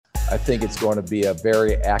I think it's going to be a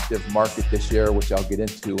very active market this year, which I'll get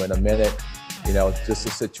into in a minute. Just a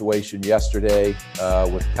situation yesterday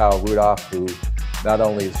with Kyle Rudolph, who not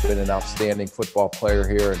only has been an outstanding football player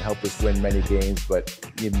here and helped us win many games, but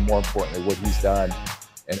even more importantly, what he's done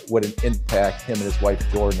and what an impact him and his wife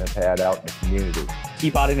Jordan have had out in the community. He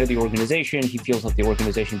bought into the organization. He feels like the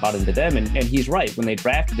organization bought into them, and he's right. When they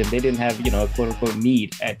drafted him, they didn't have a quote unquote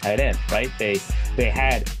need at tight end, right? They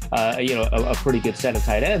had a pretty good set of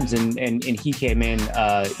tight ends, and he came in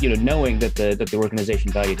knowing that the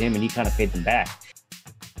organization valued him, and he kind of paid them back.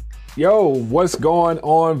 Yo, what's going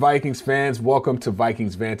on, Vikings fans? Welcome to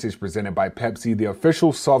Vikings Vantage, presented by Pepsi, the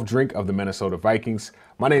official soft drink of the Minnesota Vikings.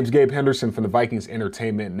 My name's Gabe Henderson from the Vikings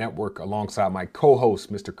Entertainment Network, alongside my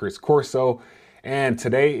co-host, Mr. Chris Corso. And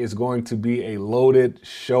today is going to be a loaded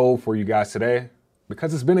show for you guys today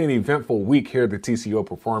because it's been an eventful week here at the TCO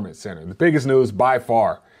Performance Center. The biggest news by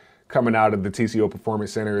far coming out of the TCO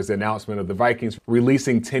Performance Center is the announcement of the Vikings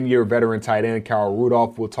releasing 10-year veteran tight end Kyle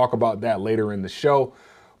Rudolph. We'll talk about that later in the show.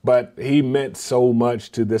 But he meant so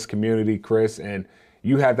much to this community, Chris, and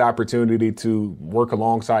you had the opportunity to work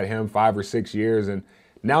alongside him 5 or 6 years. And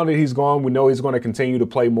now that he's gone, we know he's going to continue to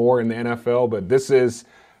play more in the NFL. But this is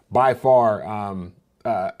by far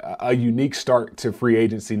a unique start to free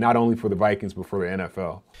agency, not only for the Vikings, but for the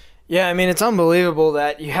NFL. Yeah, I mean, it's unbelievable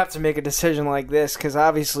that you have to make a decision like this because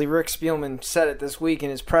obviously Rick Spielman said it this week in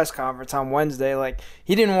his press conference on Wednesday. Like,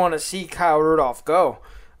 he didn't want to see Kyle Rudolph go.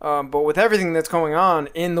 But with everything that's going on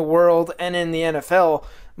in the world and in the NFL,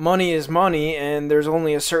 money is money, and there's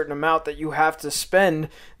only a certain amount that you have to spend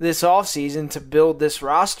this offseason to build this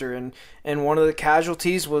roster. And one of the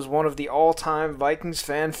casualties was one of the all-time Vikings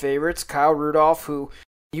fan favorites, Kyle Rudolph, who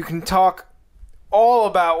you can talk all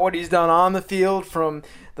about what he's done on the field, from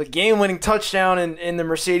the game-winning touchdown in the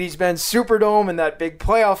Mercedes-Benz Superdome in that big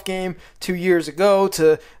playoff game 2 years ago,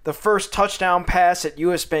 to the first touchdown pass at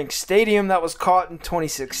US Bank Stadium that was caught in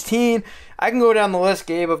 2016. I can go down the list,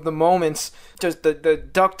 Gabe, of the moments. Just the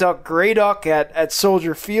duck, duck, gray duck at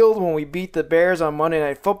Soldier Field when we beat the Bears on Monday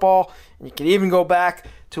Night Football. And you can even go back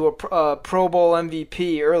to a Pro Bowl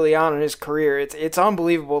MVP early on in his career. It's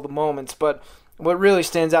unbelievable, the moments, but what really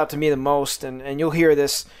stands out to me the most, and you'll hear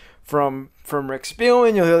this from Rick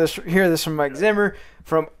Spielman, you'll hear this from Mike Zimmer,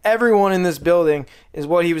 from everyone in this building, is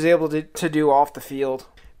what he was able to do off the field.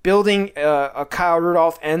 Building a Kyle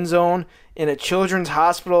Rudolph end zone in a children's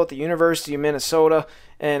hospital at the University of Minnesota,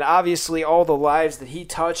 and obviously all the lives that he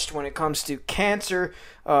touched when it comes to cancer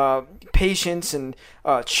patients and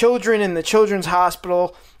children in the children's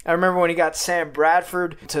hospital. I remember when he got Sam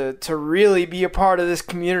Bradford to really be a part of this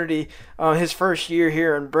community his first year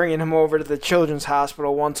here, and bringing him over to the children's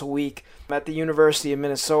hospital once a week at the University of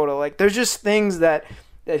Minnesota. Like, there's just things that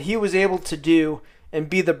he was able to do and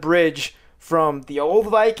be the bridge from the old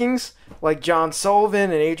Vikings, like John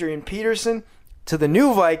Sullivan and Adrian Peterson, to the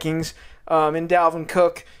new Vikings in Dalvin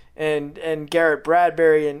Cook and Garrett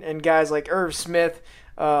Bradbury and guys like Irv Smith.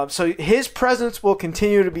 So his presence will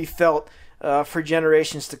continue to be felt for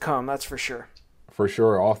generations to come, that's for sure. For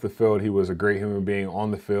sure. Off the field, he was a great human being.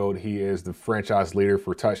 On the field, he is the franchise leader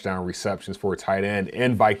for touchdown receptions for a tight end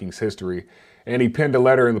in Vikings history. And he penned a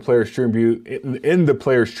letter in the Players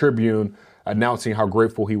Tribune announcing how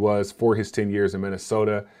grateful he was for his 10 years in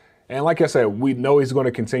Minnesota. And like I said, we know he's going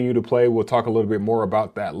to continue to play. We'll talk a little bit more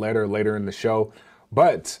about that letter later in the show.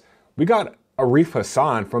 But we got Arif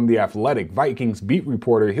Hassan from The Athletic, Vikings beat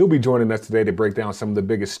reporter. He'll be joining us today to break down some of the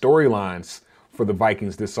biggest storylines for the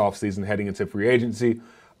Vikings this offseason heading into free agency.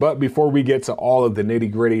 But before we get to all of the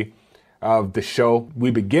nitty-gritty of the show, we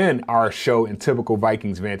begin our show in typical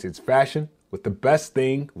Vikings Vantage fashion with the best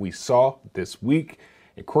thing we saw this week.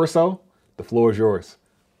 And Corso, the floor is yours.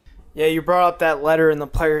 Yeah, you brought up that letter in the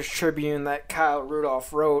Players Tribune that Kyle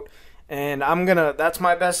Rudolph wrote, and that's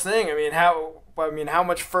my best thing. How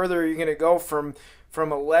much further are you going to go from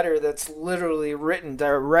a letter that's literally written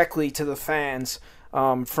directly to the fans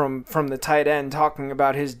from the tight end, talking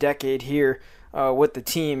about his decade here with the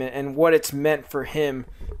team and what it's meant for him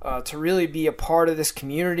to really be a part of this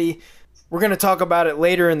community. We're going to talk about it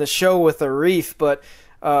later in the show with Arif, but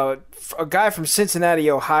a guy from Cincinnati,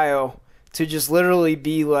 Ohio, to just literally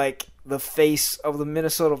be like the face of the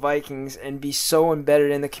Minnesota Vikings and be so embedded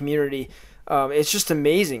in the community. It's just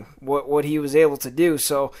amazing what he was able to do.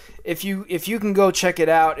 So if you can go check it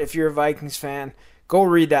out, if you're a Vikings fan, go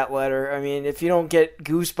read that letter. I mean, if you don't get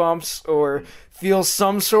goosebumps or feel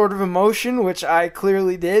some sort of emotion, which I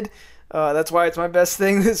clearly did, that's why it's my best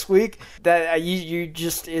thing this week. That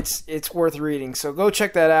it's worth reading. So go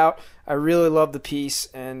check that out. I really love the piece,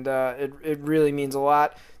 and it really means a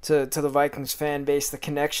lot to the Vikings fan base, the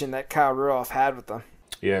connection that Kyle Rudolph had with them.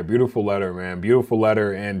 Yeah, beautiful letter, man. Beautiful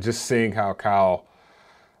letter. And just seeing how Kyle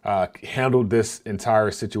handled this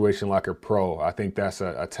entire situation like a pro, I think that's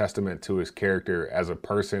a testament to his character as a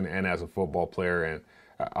person and as a football player. And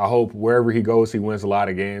I hope wherever he goes, he wins a lot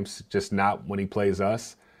of games, just not when he plays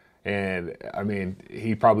us. And I mean,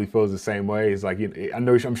 he probably feels the same way. He's like,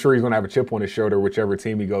 I'm sure he's going to have a chip on his shoulder, whichever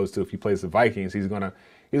team he goes to. If he plays the Vikings, he's going to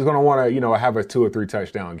want to, have a 2 or 3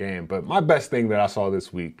 touchdown game. But my best thing that I saw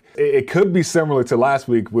this week, it could be similar to last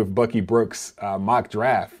week with Bucky Brooks' mock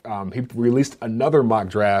draft. He released another mock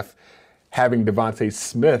draft having Devontae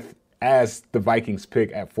Smith as the Vikings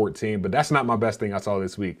pick at 14. But that's not my best thing I saw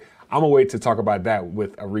this week. I'm going to wait to talk about that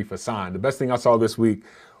with Arif Hassan. The best thing I saw this week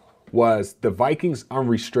was the Vikings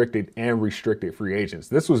unrestricted and restricted free agents.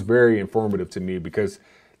 This was very informative to me because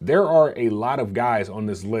there are a lot of guys on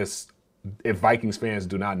this list, if Vikings fans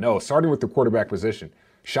do not know, starting with the quarterback position.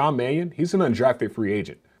 Sean Mannion, he's an undrafted free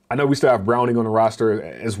agent. I know we still have Browning on the roster,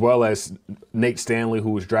 as well as Nate Stanley,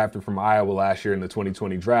 who was drafted from Iowa last year in the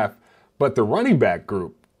 2020 draft. But the running back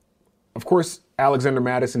group, of course, Alexander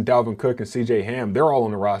Mattison, Dalvin Cook, and C.J. Ham, they're all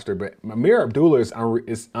on the roster. But Amir Abdullah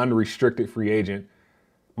is unrestricted free agent.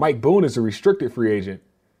 Mike Boone is a restricted free agent.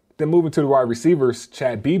 Then moving to the wide receivers,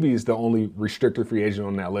 Chad Beebe is the only restricted free agent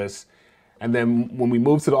on that list. And then when we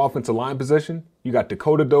move to the offensive line position, you got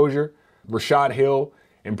Dakota Dozier, Rashad Hill,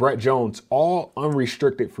 and Brett Jones, all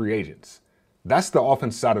unrestricted free agents. That's the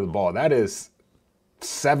offensive side of the ball. That is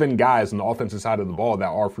 7 guys on the offensive side of the ball that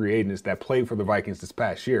are free agents that played for the Vikings this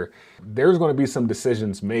past year. There's going to be some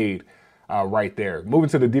decisions made right there. Moving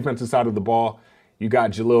to the defensive side of the ball, you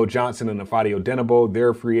got Jaleel Johnson and Afadio Denebo.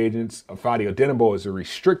 They're free agents. Afadio Denebo is a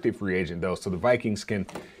restricted free agent, though, so the Vikings can,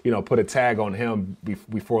 put a tag on him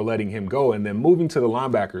before letting him go. And then moving to the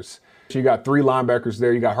linebackers, so you got 3 linebackers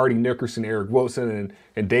there. You got Hardy Nickerson, Eric Wilson,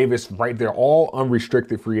 and Davis right there, all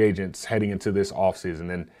unrestricted free agents heading into this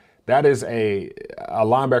offseason. And that is a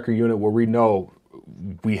linebacker unit where we know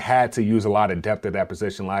we had to use a lot of depth at that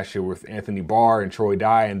position last year with Anthony Barr and Troy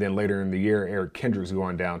Dye, and then later in the year, Eric Kendricks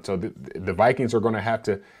going down. So the Vikings are going to have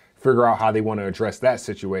to figure out how they want to address that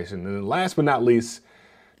situation. And then last but not least,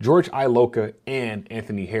 George Iloka and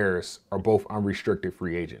Anthony Harris are both unrestricted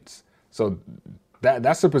free agents. So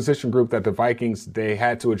that's the position group that the Vikings, they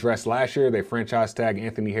had to address last year. They franchise tagged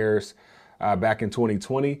Anthony Harris back in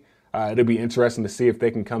 2020. It'll be interesting to see if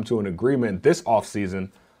they can come to an agreement this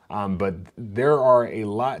offseason. But there are a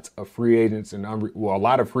lot of free agents a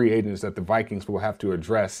lot of free agents that the Vikings will have to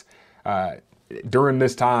address during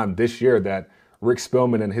this time this year that Rick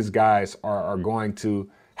Spielman and his guys are going to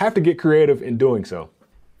have to get creative in doing so.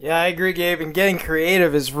 Yeah, I agree, Gabe. And getting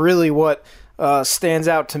creative is really what stands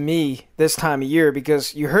out to me this time of year,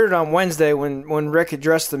 because you heard it on Wednesday when Rick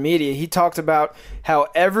addressed the media. He talked about how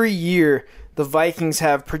every year the Vikings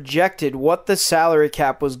have projected what the salary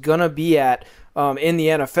cap was going to be at in the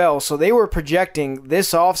NFL. So they were projecting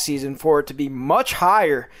this offseason for it to be much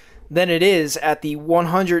higher than it is at the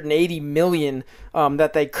 $180 million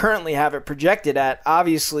that they currently have it projected at.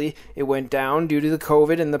 Obviously, it went down due to the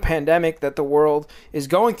COVID and the pandemic that the world is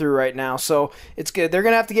going through right now. So it's good. They're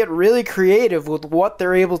going to have to get really creative with what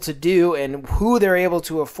they're able to do and who they're able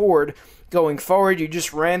to afford going forward. You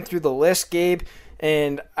just ran through the list, Gabe,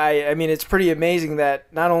 and I mean, it's pretty amazing that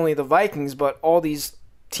not only the Vikings, but all these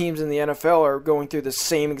teams in the NFL are going through the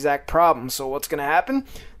same exact problem. So what's going to happen?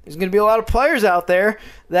 There's going to be a lot of players out there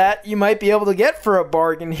that you might be able to get for a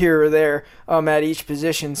bargain here or there at each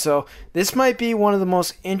position. So this might be one of the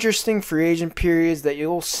most interesting free agent periods that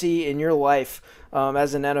you'll see in your life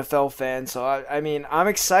as an NFL fan. So, I mean, I'm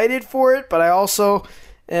excited for it, but I also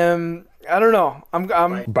am, I don't know.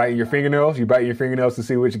 I'm biting your fingernails. You biting your fingernails to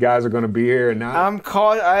see which guys are going to be here and not.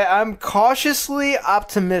 I'm cautiously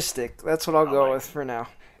optimistic. That's what I'll go with for now.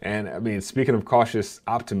 And I mean, speaking of cautious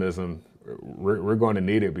optimism, we're going to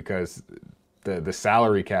need it because the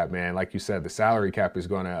salary cap, man, like you said, the salary cap is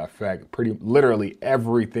going to affect pretty literally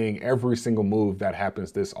everything, every single move that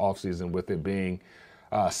happens this offseason, with it being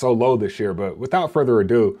so low this year. But without further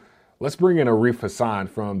ado, let's bring in Arif Hassan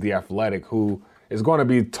from The Athletic, who is going to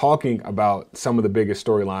be talking about some of the biggest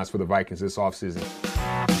storylines for the Vikings this offseason.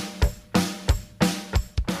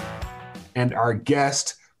 And our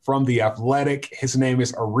guest from The Athletic, his name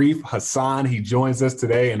is Arif Hassan. He joins us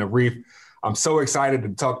today. And Arif, I'm so excited to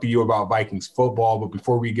talk to you about Vikings football. But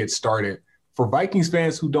before we get started, for Vikings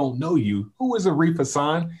fans who don't know you, who is Arif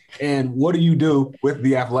Hassan and what do you do with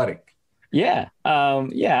The Athletic?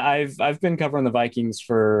 I've been covering the Vikings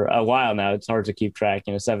for a while now. It's hard to keep track,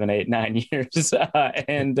 7, 8, 9 years.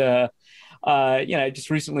 I just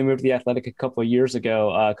recently moved to The Athletic a couple of years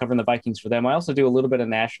ago, covering the Vikings for them. I also do a little bit of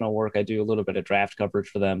national work. I do a little bit of draft coverage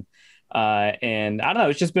for them. And I don't know,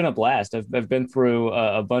 it's just been a blast. I've been through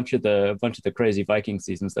a bunch of the crazy Viking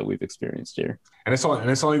seasons that we've experienced here. And it's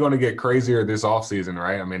only going to get crazier this offseason,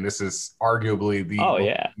 right? I mean, this is arguably the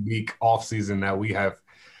most unique offseason that we have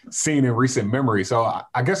seen in recent memory. So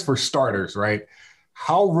I guess for starters, right,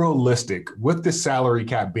 how realistic, with the salary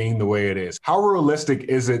cap being the way it is, how realistic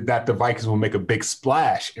is it that the Vikings will make a big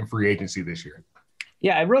splash in free agency this year?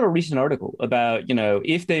 Yeah, I wrote a recent article about,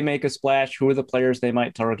 if they make a splash, who are the players they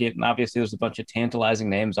might target? And obviously there's a bunch of tantalizing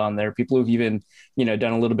names on there, people who've even,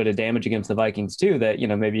 done a little bit of damage against the Vikings too, that,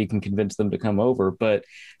 maybe you can convince them to come over. But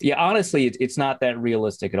yeah, honestly, it's not that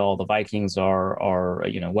realistic at all. The Vikings are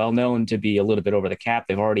well known to be a little bit over the cap.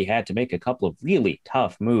 They've already had to make a couple of really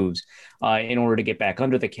tough moves in order to get back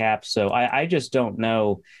under the cap. So I just don't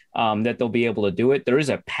know that they'll be able to do it. There is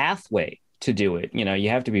a pathway to do it. You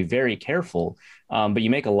have to be very careful, but you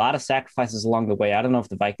make a lot of sacrifices along the way. I don't know if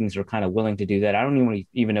the Vikings are kind of willing to do that. I don't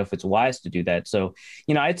even know if it's wise to do that. So,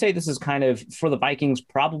 I'd say this is kind of, for the Vikings,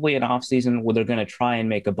 probably an offseason where they're going to try and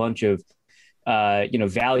make a bunch of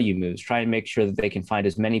value moves, try and make sure that they can find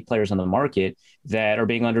as many players on the market that are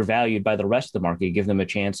being undervalued by the rest of the market, give them a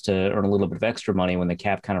chance to earn a little bit of extra money when the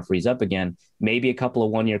cap kind of frees up again. Maybe a couple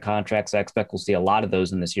of one-year contracts. I expect we'll see a lot of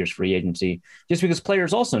those in this year's free agency, just because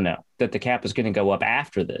players also know that the cap is going to go up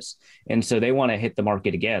after this. And so they want to hit the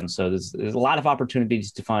market again. So there's a lot of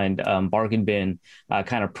opportunities to find bargain bin,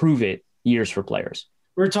 kind of prove it years for players.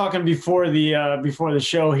 We were talking before the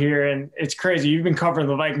show here, and it's crazy. You've been covering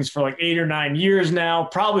the Vikings for like 8 or 9 years now,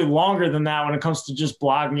 probably longer than that when it comes to just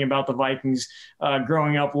blogging about the Vikings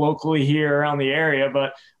growing up locally here around the area.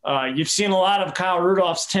 But you've seen a lot of Kyle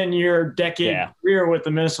Rudolph's 10-year, decade career with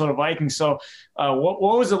the Minnesota Vikings. So what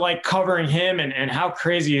was it like covering him, and how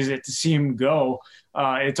crazy is it to see him go?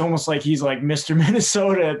 It's almost like he's like Mr.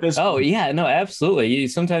 Minnesota at this point. Oh yeah, no, absolutely.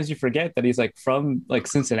 Sometimes you forget that he's like from like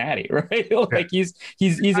Cincinnati, right? Like he's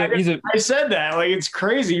I said that, like, it's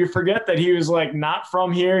crazy. You forget that he was like not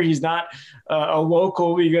from here. He's not a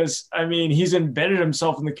local, because I mean, he's embedded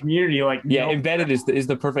himself in the community. Like, embedded is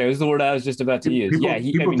the perfect. It was the word I was just about to use.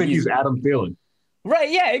 People think he's Adam Thielen.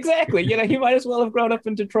 Right. Yeah, exactly. He might as well have grown up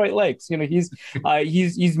in Detroit Lakes.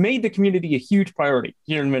 He's made the community a huge priority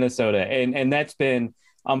here in Minnesota. And that's been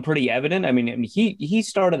pretty evident. I mean, he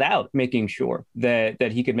started out making sure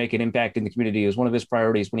that he could make an impact in the community. It was one of his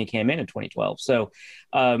priorities when he came in 2012. So,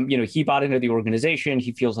 he bought into the organization.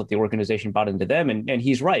 He feels that the organization bought into them. And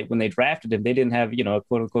he's right. When they drafted him, they didn't have, a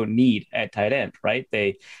quote unquote need at tight end, right?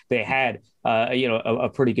 They had a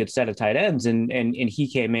pretty good set of tight ends, and he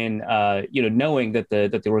came in, knowing that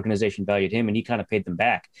the organization valued him, and he kind of paid them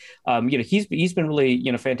back. He's been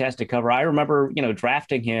really, fantastic cover. I remember,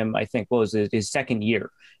 drafting him, I think, what was his second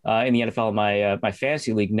year in the NFL in my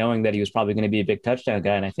fantasy league, knowing that he was probably going to be a big touchdown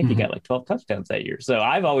guy, and I think he got like 12 touchdowns that year. So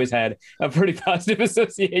I've always had a pretty positive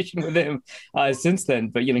association with him since then.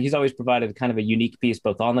 But he's always provided kind of a unique piece,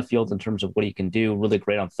 both on the field in terms of what he can do, really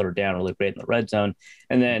great on third down, really great in the red zone,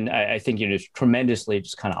 and then I think just tremendously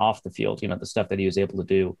just kind of off the field, the stuff that he was able to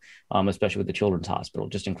do, especially with the Children's Hospital,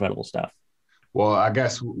 just incredible stuff. Well, I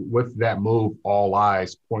guess with that move, all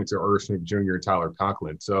eyes point to Irv Smith Jr. and Tyler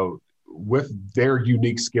Conklin. So with their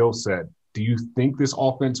unique skill set, do you think this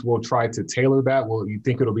offense will try to tailor that? Will you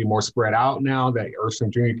think it'll be more spread out now that Irv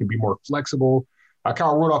Smith Jr. can be more flexible?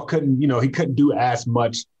 Kyle Rudolph couldn't do as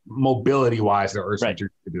much mobility-wise that Irv Smith Jr.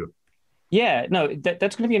 could do. Yeah, no,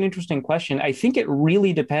 that's going to be an interesting question. I think it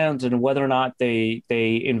really depends on whether or not they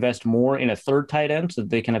invest more in a third tight end so that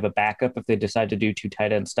they can have a backup if they decide to do 2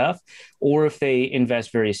 tight end stuff, or if they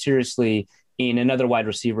invest very seriously in another wide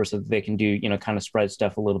receiver so that they can do, kind of spread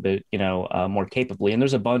stuff a little bit, more capably. And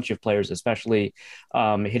there's a bunch of players, especially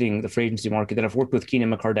hitting the free agency market, that have worked with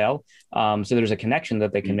Keenan McCardell. So there's a connection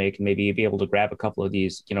that they can make and maybe be able to grab a couple of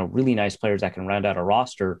these, really nice players that can round out a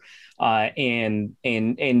roster. And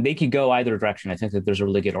they could go either direction. I think that there's a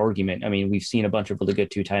really good argument. I mean, we've seen a bunch of really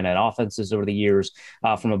good 2 tight end offenses over the years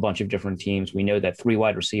from a bunch of different teams. We know that 3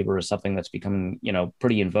 wide receiver is something that's becoming,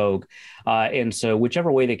 pretty in vogue. And so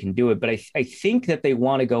whichever way they can do it, but I think that they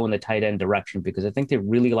want to go in the tight end direction, because I think they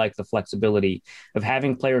really like the flexibility of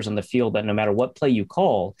having players on the field that no matter what play you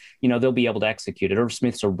call, they'll be able to execute it. Irv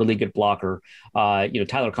Smith's a really good blocker.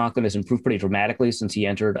 Tyler Conklin has improved pretty dramatically since he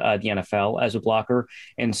entered the NFL as a blocker.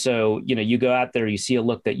 And so, you go out there, you see a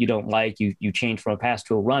look that you don't like, you change from a pass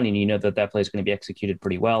to a run, and you know that play is going to be executed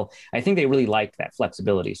pretty well. I think they really like that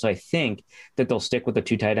flexibility. So I think that they'll stick with the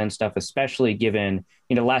 2 tight end stuff, especially given,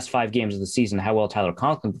 the last 5 games of the season, how well Tyler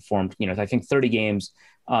Conklin performed. I think 30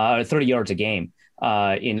 yards a game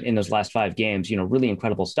in those last 5 games. Really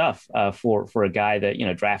incredible stuff for a guy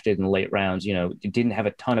that drafted in the late rounds. Didn't have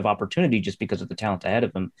a ton of opportunity just because of the talent ahead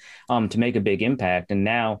of him to make a big impact. And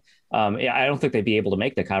now I don't think they'd be able to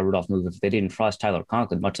make the Kyle Rudolph move if they didn't trust Tyler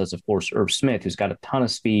Conklin, much less, of course, Irv Smith, who's got a ton of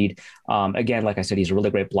speed. Again, like I said, he's a really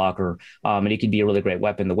great blocker, and he could be a really great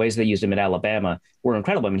weapon. The ways they used him at Alabama were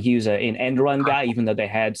incredible. I mean, he was an end run guy, even though they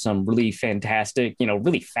had some really fantastic,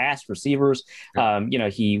 really fast receivers.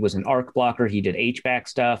 He was an arc blocker. He did H-back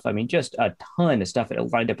stuff. I mean, just a ton of stuff. It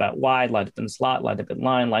lined up out wide, lined up in the slot, lined up in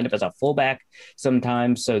line, lined up as a fullback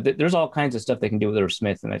sometimes. So there's all kinds of stuff they can do with Irv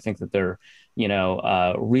Smith, and I think that they're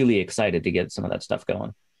really excited to get some of that stuff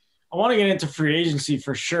going. I want to get into free agency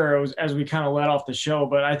for sure as we kind of let off the show,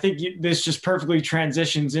 but I think this just perfectly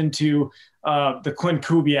transitions into the Klint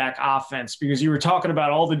Kubiak offense, because you were talking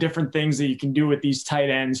about all the different things that you can do with these tight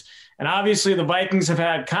ends. And obviously the Vikings have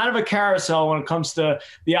had kind of a carousel when it comes to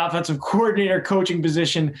the offensive coordinator coaching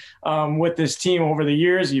position with this team over the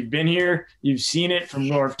years. You've been here, you've seen it from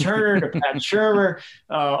Norv Turner to Pat Shurmur,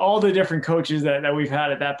 all the different coaches that we've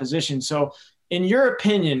had at that position. So in your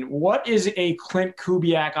opinion, what is a Klint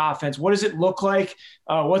Kubiak offense? What does it look like?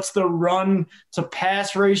 What's the run to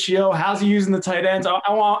pass ratio? How's he using the tight ends?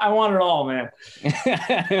 I want it all, man.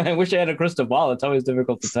 I wish I had a crystal ball. It's always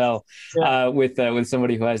difficult to tell with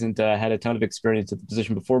somebody who hasn't had a ton of experience at the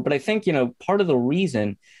position before. But I think, part of the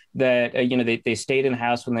reason that they stayed in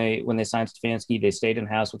house when they signed Stefanski, they stayed in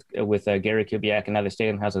house with Gary Kubiak, and now they stayed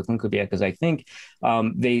in house with Klint Kubiak, because I think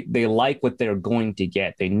they like what they're going to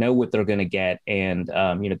get. They know what they're going to get, and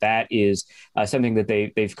that is something that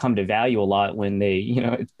they've come to value a lot when they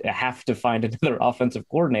have to find another offensive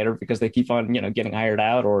coordinator, because they keep on getting hired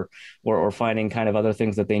out or finding kind of other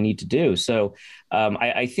things that they need to do. So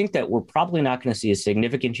I think that we're probably not going to see a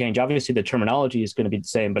significant change. Obviously, the terminology is going to be the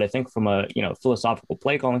same, but I think from a philosophical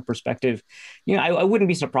play calling perspective, I wouldn't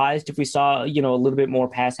be surprised if we saw a little bit more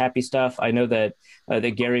pass happy stuff. I know that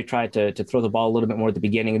Gary tried to throw the ball a little bit more at the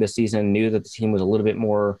beginning of the season, knew that the team was a little bit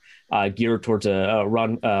more geared towards a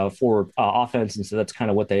run forward offense, and so that's kind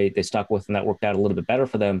of what they stuck with, and that worked out a little bit better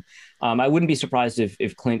for them. I wouldn't be surprised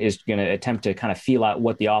if Klint is going to attempt to kind of feel out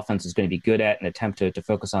what the offense is going to be good at and attempt to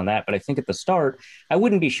focus on that. But I think at the start, I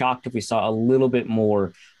wouldn't be shocked if we saw a little bit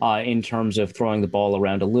more in terms of throwing the ball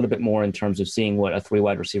around, a little bit more in terms of seeing what a 3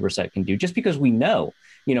 wide receiver set can do, just because we know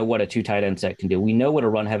what a 2 tight end set can do. We know what a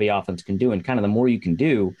run heavy offense can do, and kind of the more you can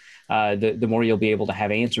do, the more you'll be able to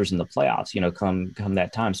have answers in the playoffs, come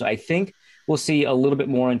that time. So I think we'll see a little bit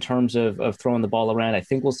more in terms of throwing the ball around. I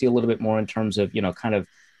think we'll see a little bit more in terms of, kind of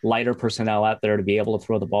lighter personnel out there to be able to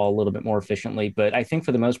throw the ball a little bit more efficiently. But I think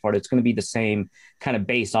for the most part, it's going to be the same kind of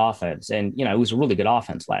base offense. And, it was a really good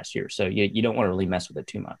offense last year, so you don't want to really mess with it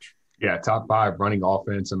too much. Yeah, top 5 running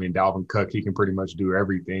offense. I mean, Dalvin Cook, he can pretty much do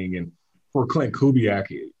everything. And for Klint Kubiak,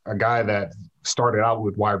 a guy that started out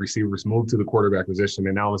with wide receivers, moved to the quarterback position,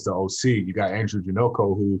 and now is the OC. You got Andrew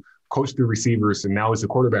Janocko, who coached the receivers and now is the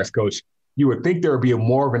quarterback's coach. You would think there would be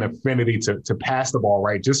more of an affinity to pass the ball,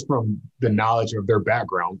 right, just from the knowledge of their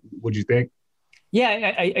background. Would you think?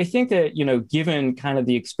 Yeah, I think that, given kind of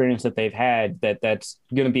the experience that they've had, that's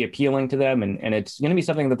going to be appealing to them, and it's going to be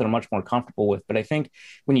something that they're much more comfortable with. But I think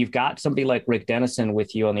when you've got somebody like Rick Dennison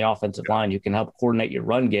with you on the offensive line who can help coordinate your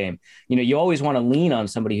run game, you always want to lean on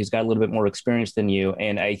somebody who's got a little bit more experience than you.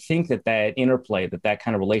 And I think that interplay, that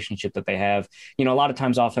kind of relationship that they have, a lot of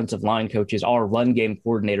times offensive line coaches are run game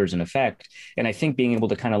coordinators in effect. And I think being able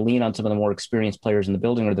to kind of lean on some of the more experienced players in the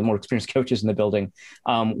building, or the more experienced coaches in the building,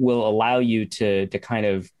 will allow you to kind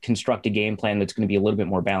of construct a game plan that's going to be a little bit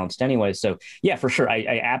more balanced anyway. So yeah, for sure.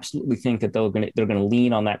 I absolutely think that they're going to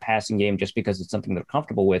lean on that passing game just because it's something they're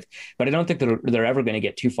comfortable with. But I don't think that they're ever going to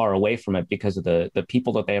get too far away from it because of the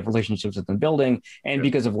people that they have relationships with in the building, and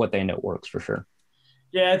because of what they know works, for sure.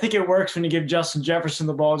 Yeah, I think it works when you give Justin Jefferson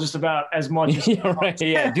the ball just about as much as possible. Right.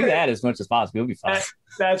 Yeah, do that as much as possible. You'll be fine.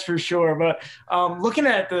 That's for sure. But looking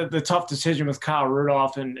at the tough decision with Kyle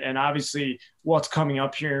Rudolph and obviously what's coming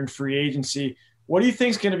up here in free agency, what do you think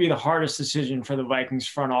is going to be the hardest decision for the Vikings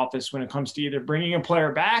front office when it comes to either bringing a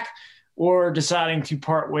player back or deciding to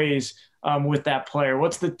part ways with that player?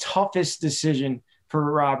 What's the toughest decision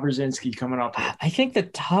for Rob Brzezinski coming up here? I think the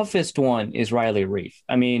toughest one is Riley Reiff.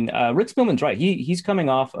 I mean, Rick Spielman's right. He's coming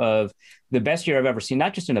off of the best year I've ever seen,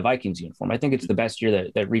 not just in a Vikings uniform. I think it's the best year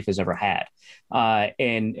that Reef has ever had.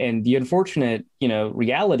 And the unfortunate,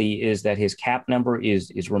 reality is that his cap number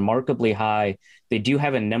is remarkably high. They do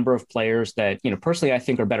have a number of players that, personally, I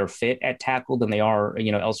think are better fit at tackle than they are,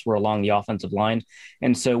 elsewhere along the offensive line.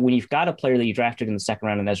 And so when you've got a player that you drafted in the second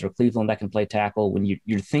round in Ezra Cleveland that can play tackle, when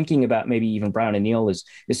you're thinking about maybe even Brown and Neal is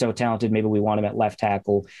so talented, maybe we want him at left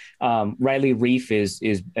tackle. Riley Reef is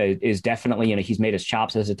definitely, he's made his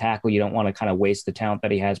chops as a tackle. You don't want to kind of waste the talent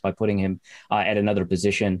that he has by putting him at another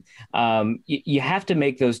position. You have to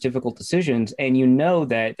make those difficult decisions, and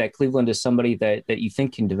that Cleveland is somebody that you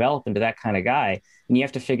think can develop into that kind of guy. And you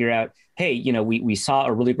have to figure out, hey, we saw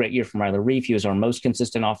a really great year from Riley Reef. He was our most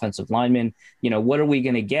consistent offensive lineman. What are we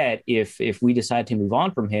going to get if we decide to move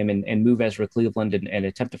on from him and move Ezra Cleveland and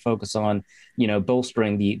attempt to focus on,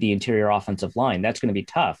 bolstering the interior offensive line? That's going to be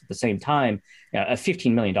tough. At the same time, a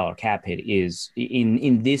 $15 million cap hit is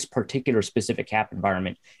in this particular specific cap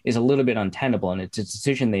environment is a little bit untenable. And it's a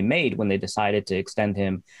decision they made when they decided to extend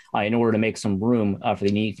him in order to make some room for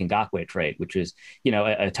the Yannick Ngakoue trade, which is,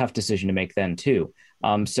 a tough decision to make then too.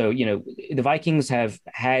 So, the Vikings have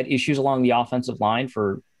had issues along the offensive line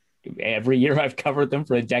for every year. I've covered them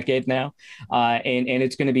for a decade now. And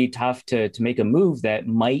it's going to be tough to make a move that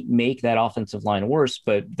might make that offensive line worse,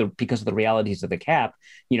 but because of the realities of the cap,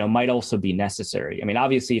 might also be necessary. I mean,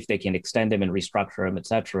 obviously, if they can extend him and restructure him, et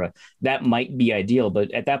cetera, that might be ideal.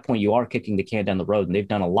 But at that point, you are kicking the can down the road, and they've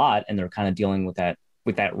done a lot, and they're kind of dealing with that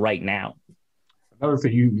right now. Another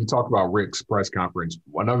thing, you talked about Rick's press conference.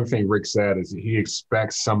 Another thing Rick said is he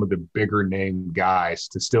expects some of the bigger name guys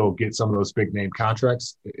to still get some of those big name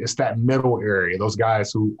contracts. It's that middle area, those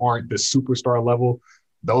guys who aren't the superstar level,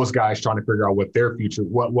 those guys trying to figure out what their future,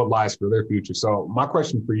 what lies for their future. So my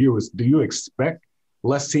question for you is, do you expect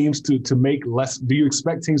teams to make less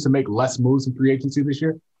moves in free agency this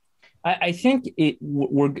year? I think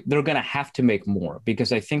they're going to have to make more,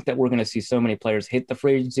 because I think that we're going to see so many players hit the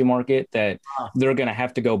free agency market that they're going to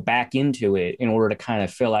have to go back into it in order to kind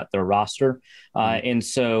of fill out their roster. And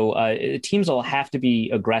so teams will have to be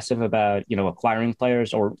aggressive about, acquiring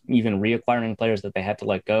players or even reacquiring players that they had to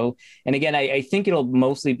let go. And again, I think it'll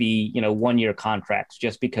mostly be, 1-year contracts,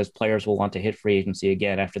 just because players will want to hit free agency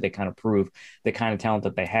again after they kind of prove the kind of talent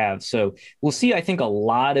that they have. So we'll see, I think, a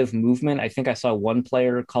lot of movement. I think I saw one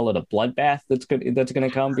player call it a bloodbath that's going to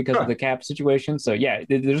come because of the cap situation. So yeah,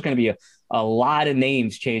 there's going to be a lot of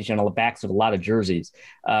names changed on the backs of a lot of jerseys.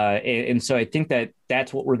 And so I think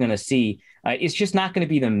that's what we're going to see. It's just not going to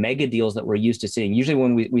be the mega deals that we're used to seeing. Usually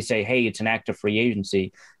when we say, hey, it's an active free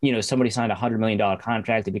agency, somebody signed a $100 million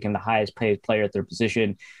contract to become the highest paid player at their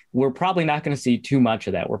position. We're probably not going to see too much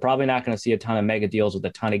of that. We're probably not going to see a ton of mega deals with a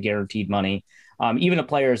ton of guaranteed money. Even a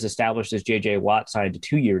player as established as J.J. Watt signed a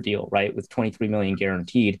 2-year deal, right, with $23 million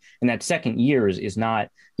guaranteed, and that second year is not,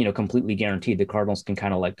 completely guaranteed. The Cardinals can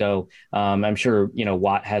kind of let go. I'm sure,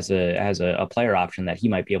 Watt has a player option that he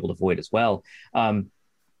might be able to void as well.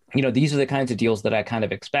 These are the kinds of deals that I kind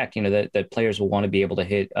of expect, that players will want to be able to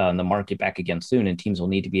hit the market back again soon, and teams will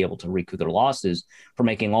need to be able to recoup their losses for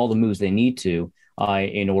making all the moves they need to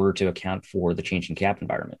in order to account for the changing cap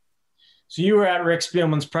environment. So you were at Rick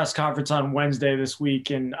Spielman's press conference on Wednesday this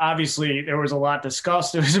week, and obviously there was a lot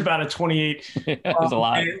discussed. It was about a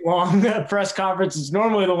 28-long press conference. It's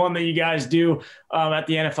normally the one that you guys do at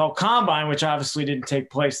the NFL Combine, which obviously didn't take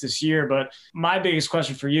place this year. But my biggest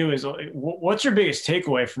question for you is, what's your biggest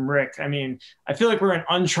takeaway from Rick? I mean, I feel like we're in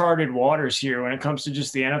uncharted waters here when it comes to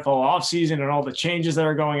just the NFL offseason and all the changes that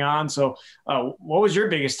are going on. So what was your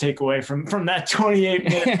biggest takeaway from that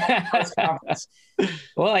 28-minute press conference?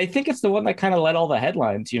 Well, I think it's the one that kind of led all the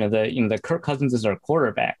headlines. The Kirk Cousins is our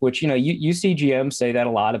quarterback, which you see GMs say that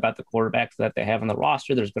a lot about the quarterbacks that they have on the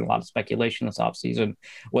roster. There's been a lot of speculation this offseason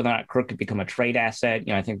whether or not Kirk could become a trade asset.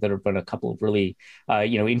 I think there have been a couple of really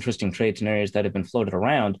interesting trade scenarios that have been floated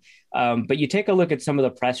around. But you take a look at some of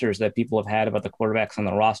the pressers that people have had about the quarterbacks on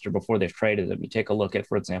the roster before they've traded them. You take a look at,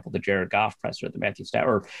 for example, the Jared Goff presser, the Matthew Stafford,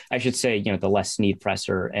 or I should say, the Les Snead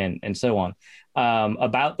presser, and so on,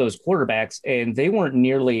 about those quarterbacks, and they weren't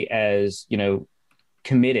nearly as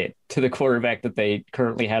committed to the quarterback that they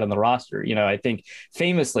currently had on the roster. I think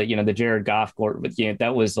famously, the Jared Goff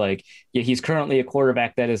that was like, he's currently a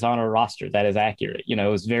quarterback that is on our roster. That is accurate. It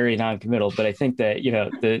was very non-committal, but I think that,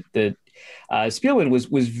 Spielman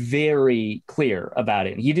was very clear about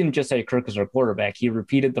it. He didn't just say Kirk is our quarterback. He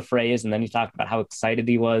repeated the phrase, and then he talked about how excited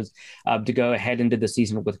he was to go ahead into the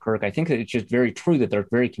season with Kirk. I think that it's just very true that they're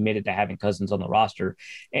very committed to having Cousins on the roster.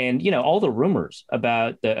 And, all the rumors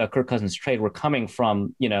about the Kirk Cousins trade were coming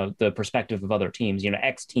from, the perspective of other teams.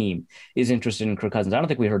 X team is interested in Kirk Cousins. I don't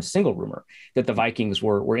think we heard a single rumor that the Vikings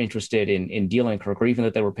were interested in dealing Kirk, or even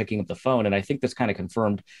that they were picking up the phone. And I think this kind of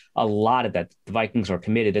confirmed a lot of that. The Vikings are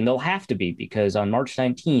committed, and they'll have to be, because on March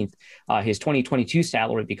 19th, his 2022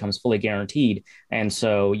 salary becomes fully guaranteed. And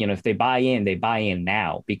so, if they buy in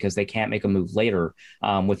now, because they can't make a move later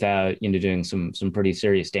without, doing some pretty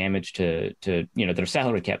serious damage to their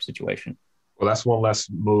salary cap situation. Well, that's one less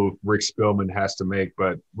move Rick Spielman has to make,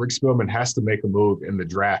 but Rick Spielman has to make a move in the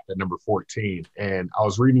draft at number 14. And I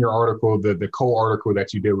was reading your article, the co-article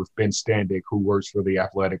that you did with Ben Standig, who works for The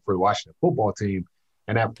Athletic for the Washington football team.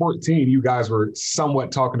 And at 14, you guys were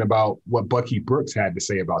somewhat talking about what Bucky Brooks had to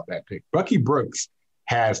say about that pick. Bucky Brooks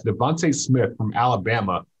has DeVonta Smith from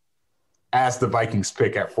Alabama as the Vikings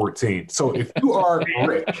pick at 14. So if you are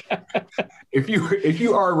Rick, if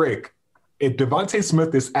you are Rick, if DeVonta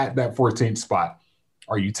Smith is at that 14th spot,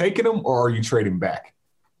 are you taking him or are you trading back?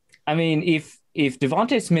 I mean, if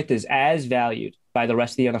DeVonta Smith is as valued by the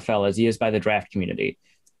rest of the NFL as he is by the draft community,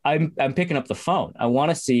 I'm picking up the phone. I want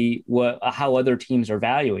to see how other teams are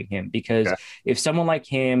valuing him, because if someone like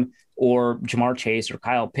him or Jamar Chase or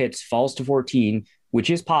Kyle Pitts falls to 14, which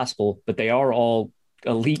is possible, but they are all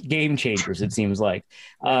elite game changers, it seems like.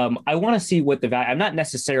 I want to see what the value. I'm not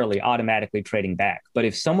necessarily automatically trading back, but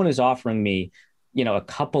if someone is offering me, a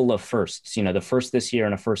couple of firsts, the first this year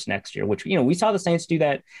and a first next year, which, we saw the Saints do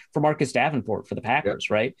that for Marcus Davenport for the Packers,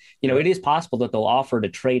 right? It is possible that they'll offer to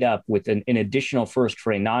trade up with an additional first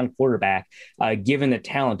for a non-quarterback, given the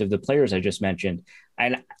talent of the players I just mentioned.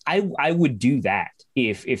 And I would do that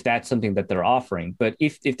if that's something that they're offering. But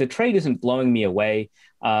if the trade isn't blowing me away,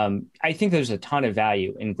 I think there's a ton of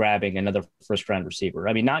value in grabbing another first-round receiver.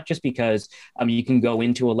 I mean, not just because you can go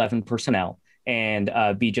into 11 personnel and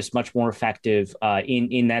be just much more effective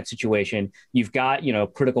in that situation. You've got,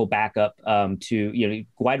 critical backup to,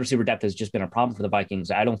 wide receiver depth has just been a problem for the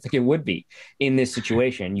Vikings. I don't think it would be in this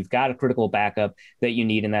situation. You've got a critical backup that you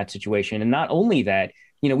need in that situation. And not only that,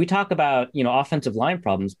 we talk about, offensive line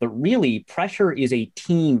problems, but really pressure is a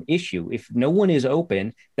team issue. If no one is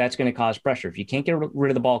open, that's going to cause pressure. If you can't get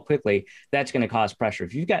rid of the ball quickly, that's going to cause pressure.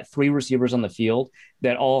 If you've got three receivers on the field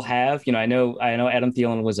that all have, I know Adam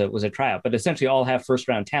Thielen was a tryout, but essentially all have first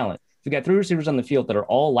round talent. If you've got three receivers on the field that are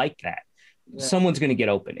all like that, someone's going to get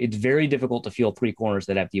open. It's very difficult to field three corners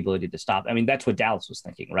that have the ability to stop. I mean, that's what Dallas was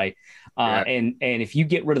thinking, right? And if you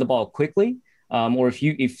get rid of the ball quickly, or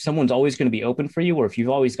if someone's always going to be open for you, or if you've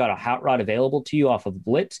always got a hot rod available to you off of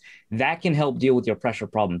blitz, that can help deal with your pressure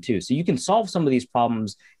problem too. So you can solve some of these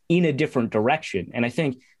problems in a different direction. And I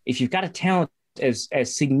think if you've got a talent as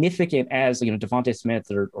significant as DeVonta Smith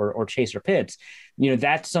or Chase or Pitts,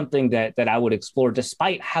 that's something that I would explore,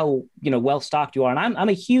 despite how well stocked you are. And I'm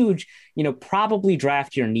a huge probably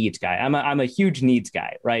draft your needs guy. I'm a huge needs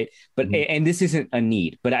guy, right? But and this isn't a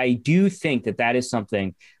need, but I do think that is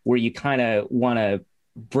something where you kind of want to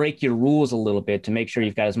break your rules a little bit to make sure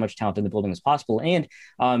you've got as much talent in the building as possible. And,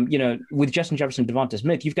 with Justin Jefferson, DeVonta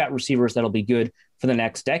Smith, you've got receivers that'll be good for the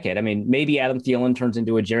next decade. I mean, maybe Adam Thielen turns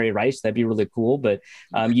into a Jerry Rice. That'd be really cool. But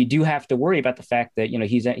you do have to worry about the fact that,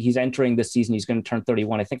 he's entering this season. He's going to turn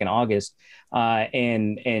 31, I think, in August.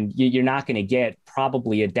 And you're not going to get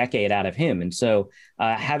probably a decade out of him. And so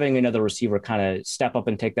having another receiver kind of step up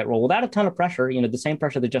and take that role without a ton of pressure, the same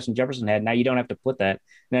pressure that Justin Jefferson had, now you don't have to put that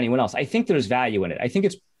in anyone else. I think there's value in it. I think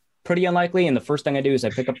it's pretty unlikely. And the first thing I do is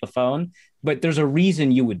I pick up the phone, but there's a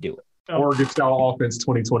reason you would do it. Oregon style offense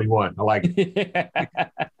 2021. I like it.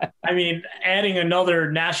 I mean, adding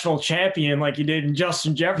another national champion like you did in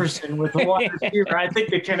Justin Jefferson with the wide receiver, I think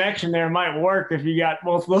the connection there might work if you got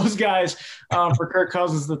both those guys for Kirk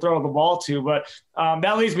Cousins to throw the ball to. But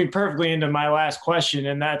that leads me perfectly into my last question,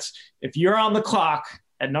 and that's if you're on the clock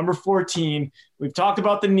at number 14, we've talked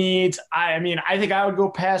about the needs. I think I would go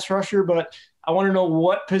pass rusher, but I want to know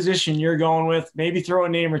what position you're going with. Maybe throw a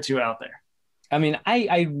name or two out there. I mean,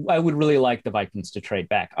 I would really like the Vikings to trade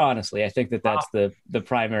back. Honestly, I think that's the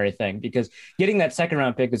primary thing, because getting that second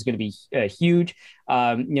round pick is going to be huge.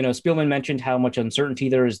 Spielman mentioned how much uncertainty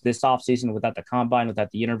there is this offseason without the combine, without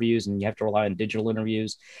the interviews, and you have to rely on digital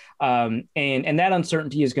interviews. And that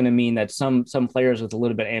uncertainty is going to mean that some players with a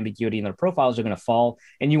little bit of ambiguity in their profiles are going to fall,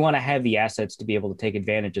 and you want to have the assets to be able to take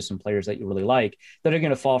advantage of some players that you really like that are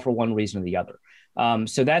going to fall for one reason or the other.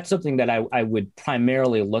 So that's something that I would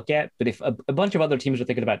primarily look at. But if a bunch of other teams are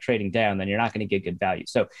thinking about trading down, then you're not going to get good value.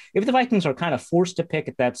 So if the Vikings are kind of forced to pick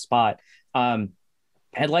at that spot,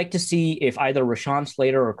 I'd like to see if either Rashawn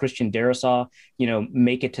Slater or Christian Darrisaw,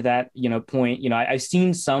 make it to that, point. I've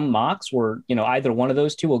seen some mocks where, either one of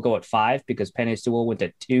those two will go at 5 because Penei Sewell went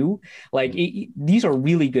at 2. These are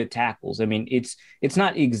really good tackles. I mean, it's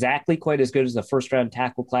not exactly quite as good as the first round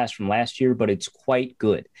tackle class from last year, but it's quite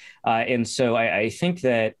good. And so I think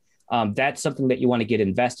that that's something that you want to get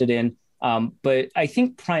invested in. But I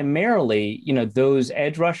think primarily, those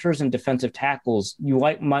edge rushers and defensive tackles, you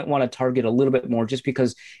might want to target a little bit more just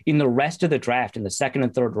because in the rest of the draft, in the second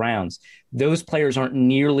and third rounds, those players aren't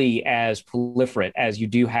nearly as proliferate as you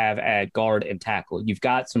do have at guard and tackle. You've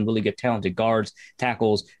got some really good talented guards,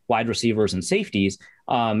 tackles, wide receivers, and safeties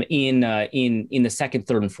in the second,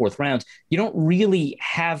 third, and fourth rounds. You don't really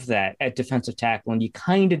have that at defensive tackle, and you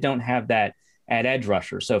kind of don't have that at edge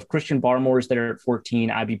rusher. So if Christian Barmore is there at 14,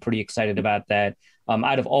 I'd be pretty excited about that.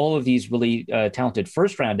 Out of all of these really talented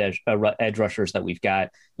first round edge rushers that we've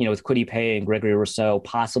got, with Kwity Paye and Gregory Rousseau,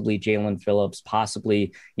 possibly Jalen Phillips,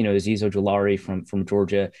 possibly, Azeez Ojulari from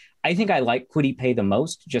Georgia. I think I like Kwity Paye the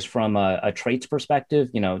most just from a traits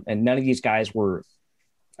perspective, and none of these guys were,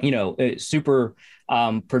 super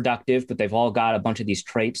productive, but they've all got a bunch of these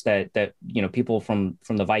traits that people from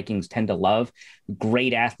the Vikings tend to love.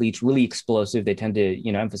 Great athletes, really explosive. They tend to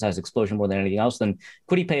emphasize explosion more than anything else. Then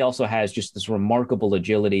Kwity Paye also has just this remarkable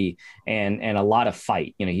agility and a lot of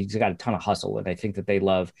fight. He's got a ton of hustle, and I think that they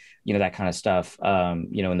love that kind of stuff.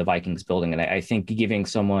 In the Vikings building, and I think giving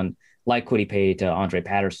someone like Kwity Paye to Andre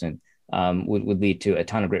Patterson would lead to a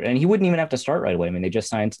ton of great, and he wouldn't even have to start right away. I mean, they just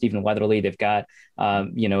signed Stephen Weatherly. They've got,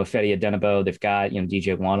 Fedi Adenabo. They've got,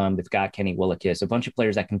 DJ Wanham. They've got Kenny Willekes, a bunch of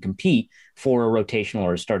players that can compete for a rotational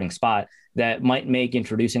or a starting spot that might make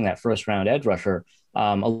introducing that first round edge rusher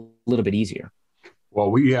a little bit easier.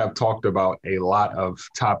 Well, we have talked about a lot of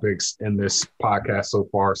topics in this podcast so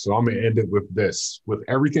far, so I'm going to end it with this. With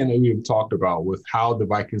everything that we've talked about, with how the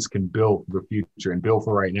Vikings can build for the future and build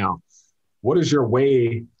for right now, what is your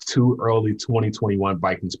way to early 2021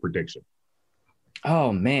 Vikings prediction?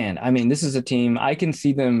 Oh, man. I mean, this is a team, I can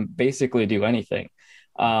see them basically do anything.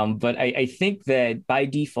 But I think that by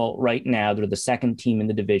default right now, they're the second team in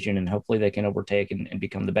the division, and hopefully they can overtake and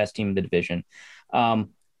become the best team in the division.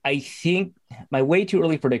 I think my way too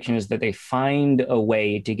early prediction is that they find a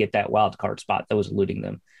way to get that wild card spot that was eluding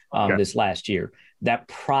them this last year. That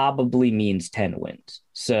probably means 10 wins.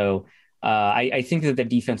 So I think that the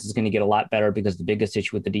defense is going to get a lot better because the biggest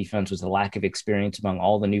issue with the defense was the lack of experience among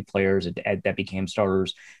all the new players that became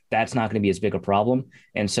starters. That's not going to be as big a problem.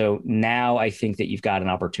 And so now I think that you've got an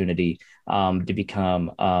opportunity to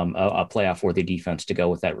become a playoff-worthy defense to go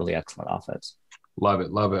with that really excellent offense. Love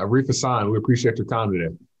it. Love it. Arif Hassan, we appreciate your time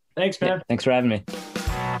today. Thanks, man. Yeah, thanks for having me.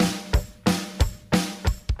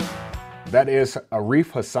 That is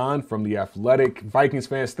Arif Hassan from The Athletic. Vikings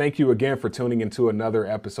fans, thank you again for tuning into another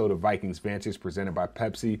episode of Vikings Vantage presented by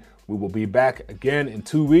Pepsi. We will be back again in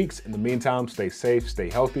 2 weeks. In the meantime, stay safe, stay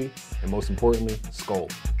healthy, and most importantly,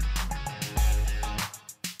 Skol.